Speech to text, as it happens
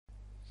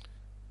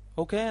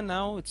Okay, and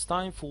now it's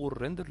time for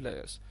render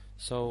layers.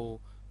 So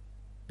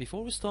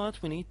before we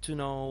start, we need to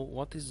know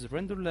what is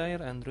render layer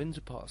and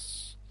render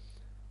pass.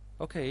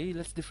 Okay,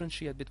 let's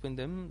differentiate between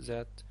them.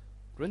 That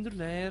render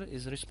layer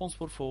is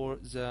responsible for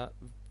the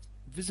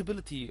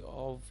visibility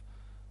of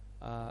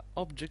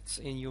objects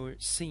in your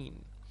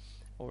scene,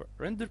 or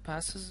render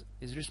passes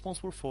is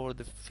responsible for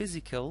the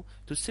physical,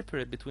 to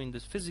separate between the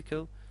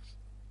physical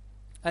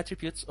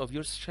attributes of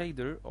your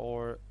shader,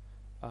 or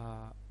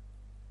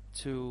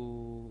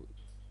to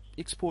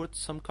export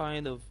some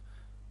kind of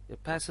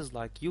passes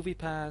like UV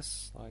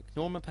pass, like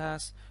normal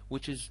pass,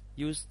 which is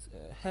used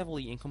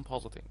heavily in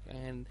compositing,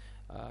 and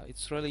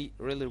it's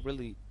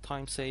really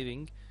time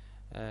saving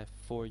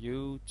for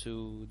you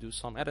to do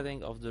some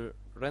editing of the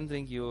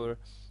rendering your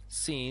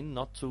scene,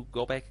 not to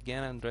go back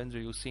again and render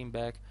your scene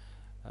back.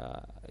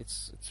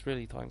 It's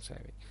really time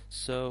saving.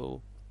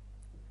 So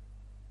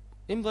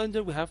in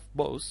Blender we have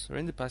both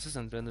render passes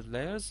and render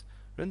layers.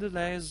 Render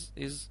layers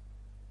is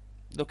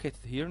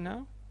located here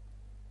now.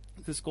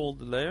 It is called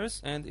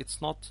layers, and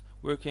it's not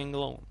working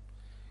alone.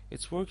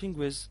 It's working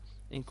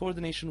in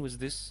coordination with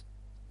this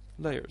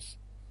layers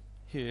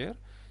here.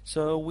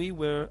 So we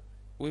will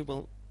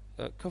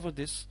cover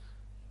this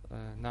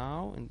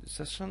now in this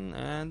session.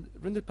 And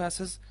render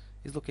passes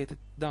is located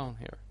down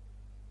here.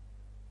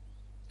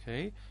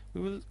 Okay,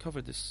 we will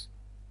cover this.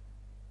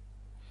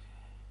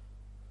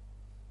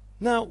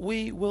 Now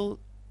we will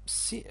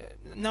see.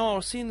 Now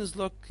our scene is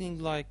looking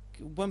like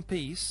one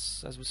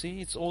piece, as we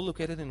see. It's all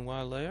located in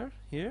one layer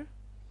here.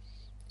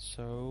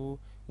 So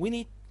we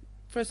need,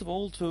 first of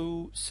all,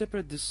 to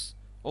separate these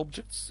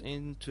objects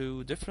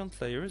into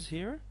different layers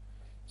here.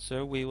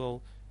 So we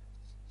will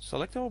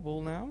select our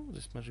ball now,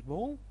 this magic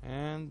ball,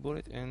 and put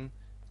it in.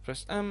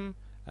 Press M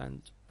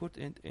and put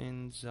it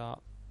in the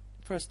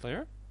first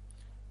layer.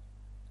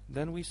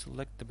 Then we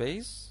select the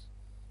base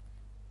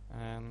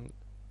and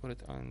put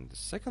it on the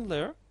second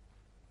layer.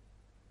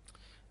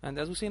 And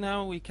as we see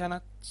now, we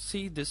cannot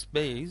see this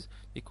base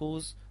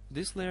because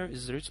this layer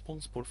is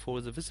responsible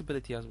for the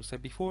visibility, as we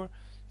said before.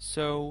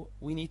 So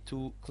we need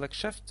to click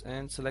Shift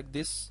and select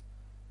this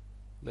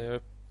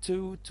layer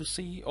 2 to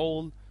see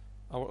all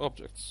our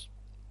objects.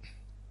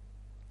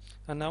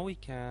 And now we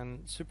can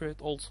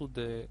separate also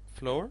the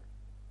floor,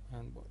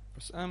 and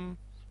press M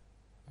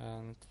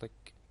and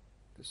click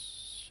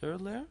this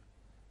third layer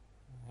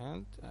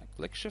and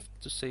click Shift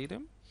to see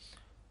them.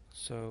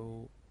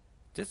 So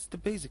that's the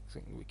basic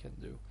thing we can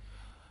do.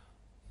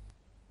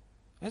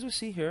 As we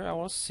see here,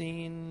 our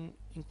scene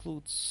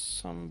includes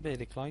some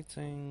basic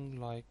lighting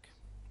like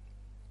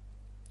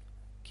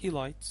key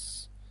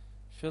lights,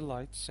 fill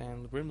lights,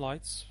 and rim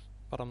lights,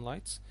 bottom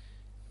lights.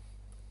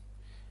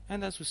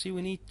 And as we see,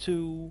 we need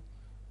to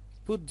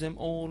put them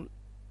all,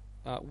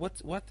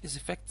 what is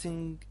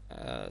affecting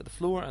the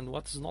floor and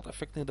what is not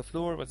affecting the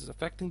floor, what is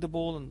affecting the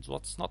ball and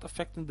what's not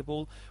affecting the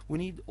ball. We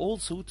need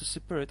also to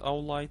separate our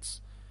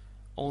lights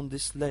on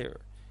this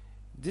layer.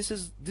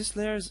 This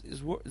layer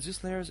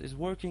is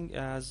working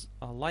as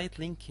a light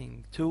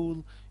linking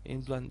tool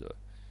in Blender.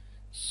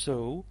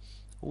 So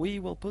we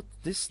will put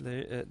this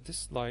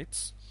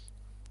lights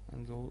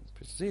and go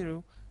press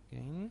 0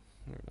 again,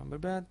 number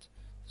bad,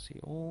 see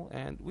all,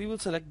 and we will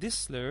select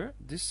this layer,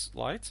 this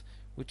light,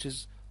 which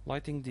is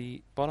lighting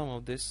the bottom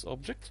of this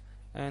object,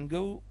 and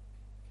go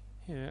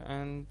here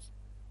and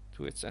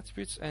to its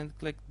attributes and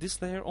click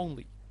this layer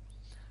only.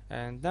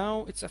 And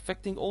now it's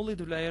affecting only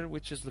the layer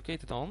which is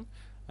located on,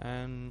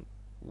 and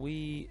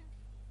we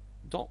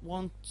don't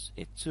want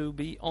it to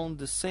be on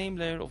the same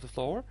layer of the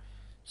floor.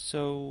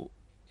 So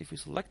if we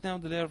select now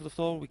the layer of the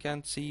floor, we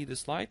can't see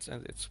this light,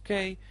 and it's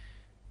okay.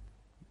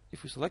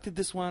 If we selected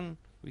this one,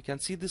 we can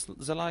see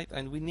the light,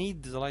 and we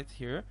need the light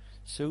here.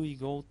 So we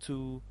go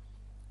to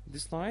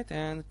this light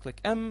and click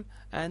M,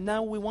 and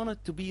now we want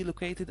it to be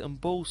located on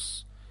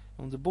both,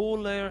 on the ball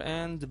layer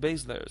and the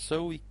base layer.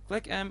 So we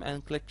click M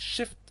and click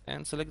Shift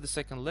and select the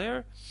second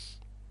layer.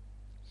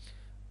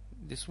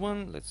 This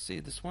one, let's see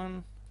this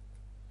one,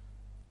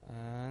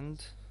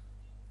 and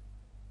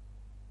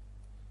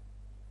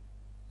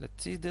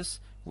let's see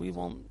this. We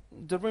want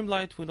the rim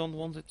light, we don't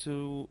want it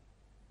to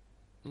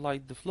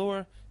light the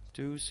floor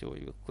too, so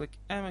we will click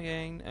M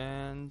again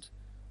and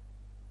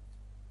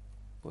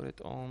put it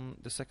on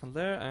the second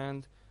layer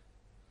and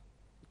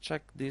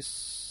check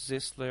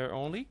this layer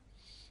only.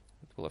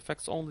 It will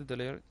affect only the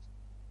layer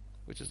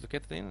which is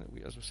located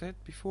in, as we said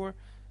before.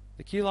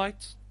 The key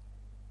light,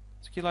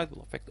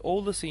 will affect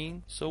all the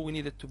scene, so we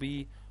need it to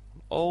be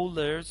on all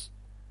layers.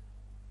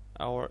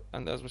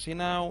 And as we see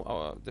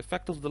now, the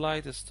effect of the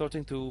light is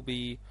starting to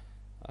be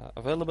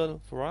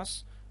available for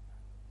us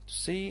to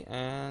see,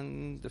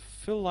 and the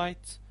fill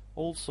light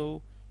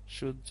also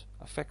should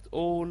affect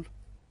all.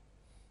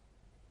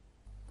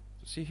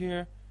 See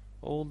here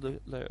all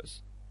the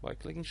layers by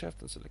clicking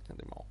Shift and selecting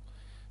them all.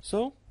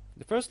 So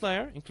the first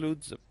layer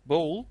includes the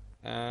bowl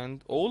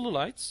and all the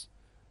lights.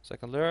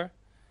 Second layer,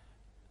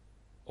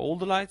 all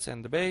the lights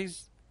and the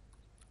base.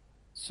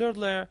 Third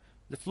layer,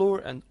 the floor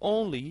and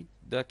only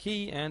the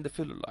key and the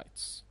filler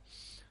lights.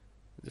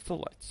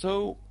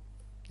 So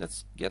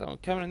let's get on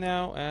camera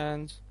now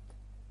and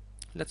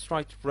let's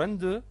try to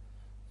render.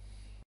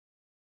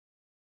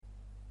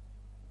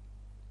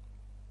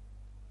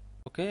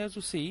 Okay, as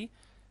you see,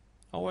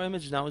 our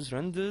image now is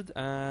rendered,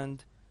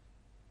 and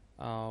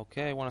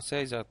okay, I want to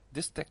say that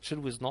this texture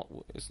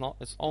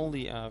it's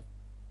only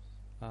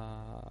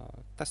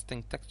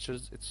testing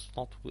textures.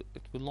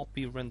 It will not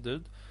be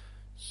rendered.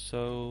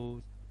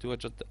 So to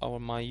adjust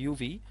my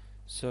UV.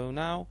 So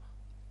now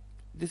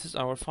this is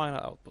our final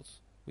output.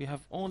 We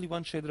have only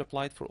one shader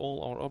applied for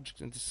all our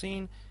objects in the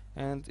scene,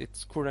 and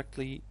it's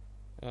correctly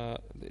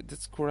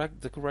it's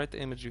correct. The correct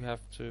image you have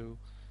to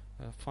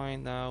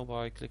find now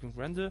by clicking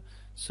render.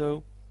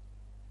 So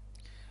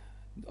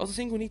the other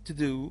thing we need to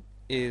do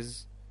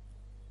is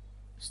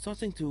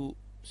starting to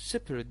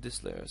separate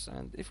these layers,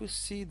 and if we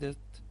see that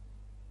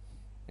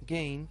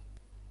again,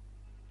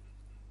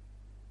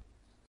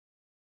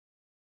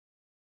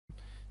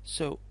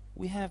 so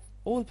we have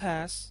all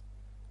paths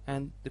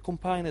and the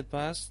combined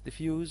paths,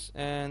 diffuse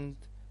and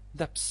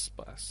depths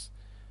paths.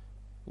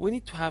 We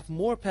need to have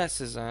more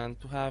passes and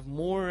to have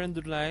more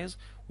render layers.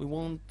 We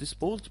want this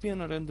ball to be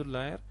on a render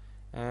layer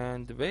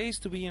and the base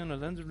to be on a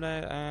render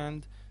layer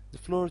and the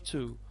floor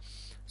too.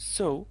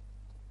 So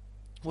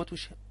what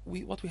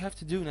we have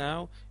to do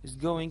now is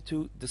going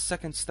to the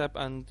second step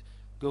and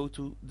go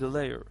to the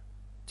layer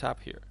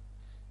tab here.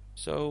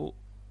 So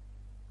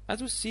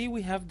as we see,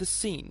 we have the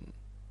scene.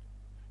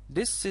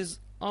 This is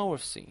our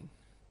scene.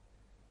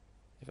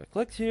 If I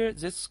click here,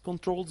 this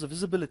controls the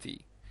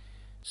visibility.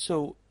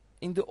 So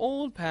in the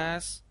all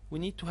pass, we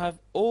need to have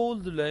all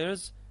the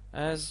layers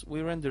as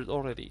we rendered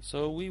already.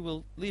 So we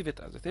will leave it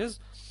as it is,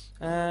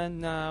 and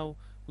now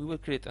we will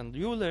create a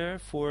new layer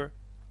for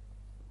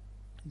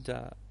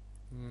the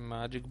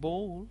magic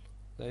ball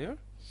layer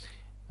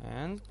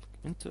and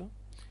enter.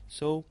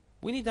 So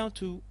we need now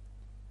to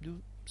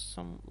do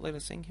some little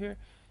thing here.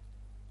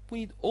 We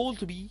need all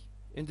to be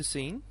in the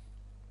scene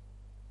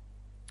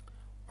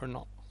or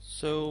not.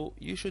 So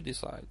you should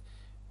decide.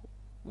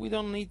 We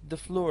don't need the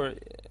floor.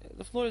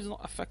 The floor is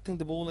not affecting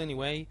the ball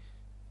anyway,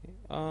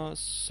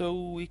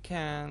 so we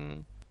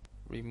can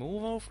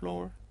remove our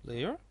floor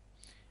layer.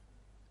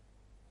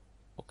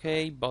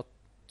 Okay, but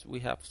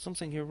we have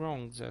something here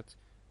wrong, that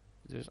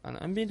there's an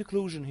ambient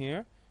occlusion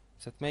here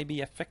that may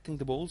be affecting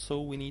the ball,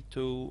 so we need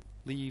to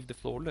leave the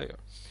floor layer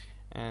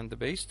and the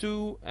base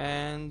too,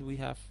 and we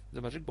have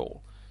the magic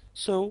ball.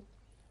 So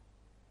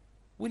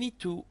we need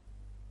to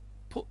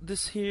put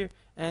this here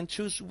and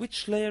choose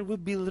which layer will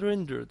be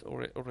rendered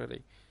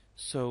already.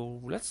 So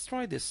let's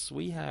try this.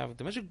 We have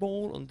the magic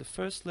ball on the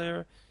first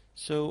layer,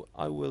 so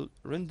I will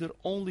render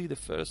only the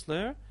first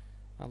layer,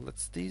 and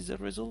let's see the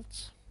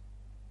results.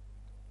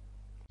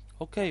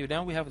 Okay,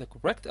 now we have the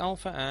correct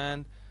alpha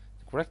and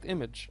the correct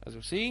image, as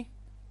you see.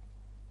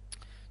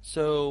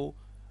 So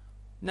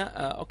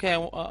now, okay,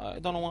 I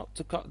don't want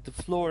to cut the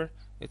floor.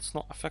 It's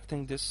not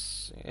affecting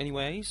this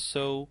anyway.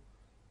 So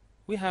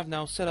we have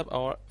now set up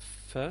our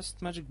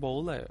first magic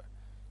ball layer.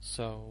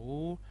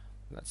 So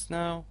let's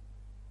now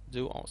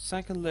do our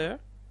second layer,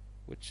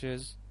 which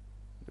is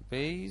the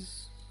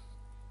base.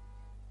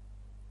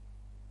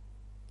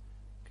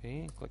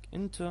 Okay, click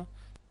enter,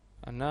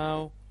 and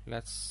now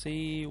let's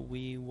see,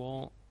 we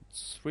want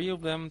 3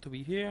 of them to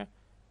be here.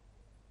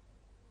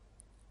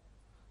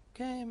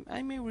 Okay,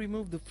 I may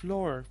remove the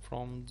floor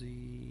from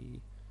the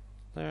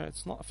layer.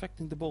 It's not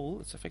affecting the ball,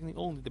 it's affecting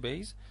only the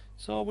base.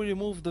 So I will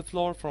remove the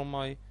floor from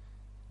my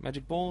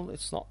magic ball.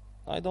 It's not,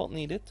 I don't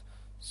need it.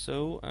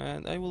 So,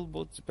 and I will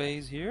put the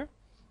base here,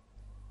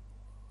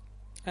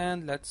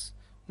 and let's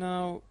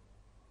now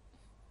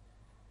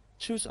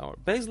choose our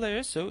base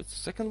layer. So it's the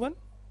second one,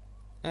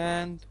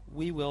 and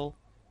we will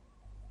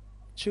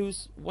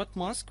choose what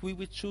mask. We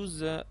will choose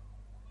the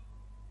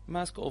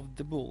mask of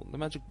the ball, the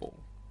magic ball,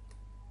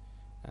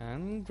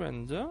 and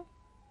render.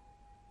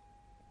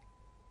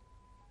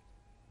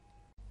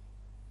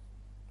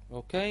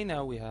 Okay,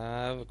 now we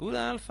have a good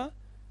alpha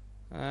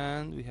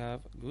and we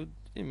have a good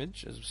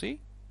image, as you see.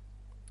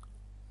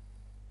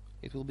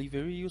 It will be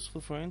very useful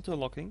for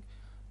interlocking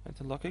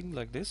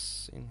like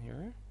this in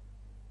here.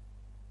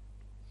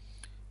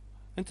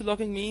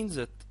 Interlocking means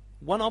that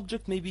one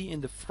object may be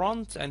in the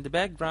front and the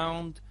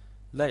background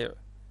layer.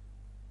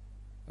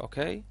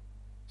 Okay,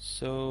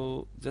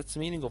 so that's the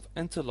meaning of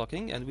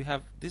interlocking, and we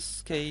have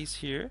this case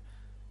here.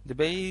 The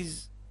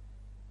base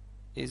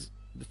is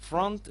the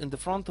front, in the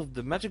front of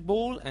the magic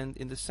ball, and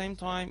in the same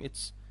time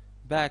it's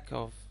back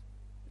of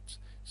it.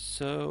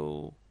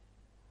 So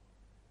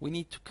we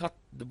need to cut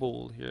the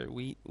ball here.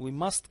 We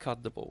must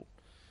cut the ball.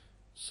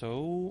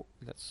 So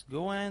let's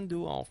go and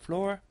do our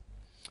floor.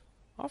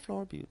 Our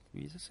floor be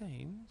the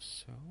same.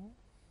 So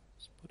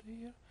let's put it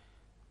here.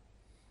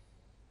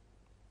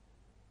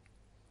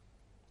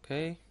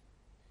 Okay.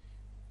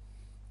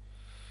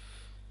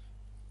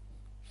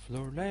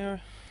 Floor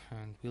layer,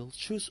 and we'll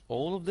choose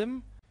all of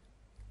them.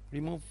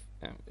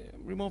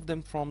 Remove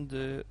them from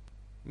the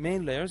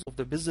main layers of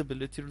the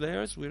visibility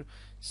layers.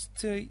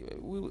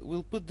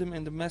 We'll put them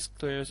in the mask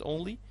layers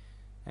only,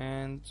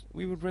 and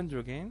we will render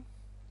again.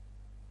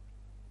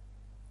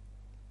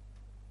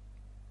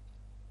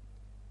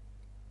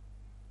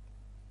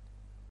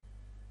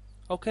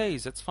 Okay,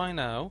 that's fine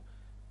now.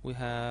 We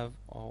have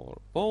our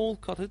ball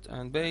cutted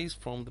and base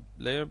from the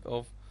layer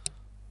of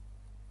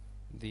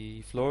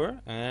the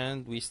floor,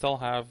 and we still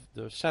have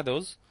the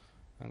shadows,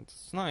 and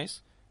it's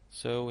nice.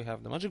 So we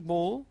have the magic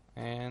ball,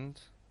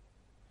 and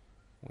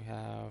we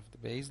have the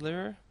base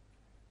layer,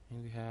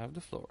 and we have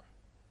the floor.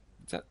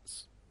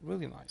 That's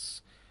really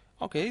nice.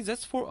 Okay,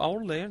 that's for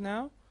our layer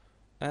now,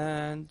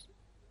 and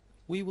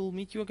we will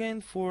meet you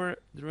again for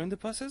the render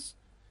process.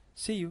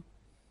 See you.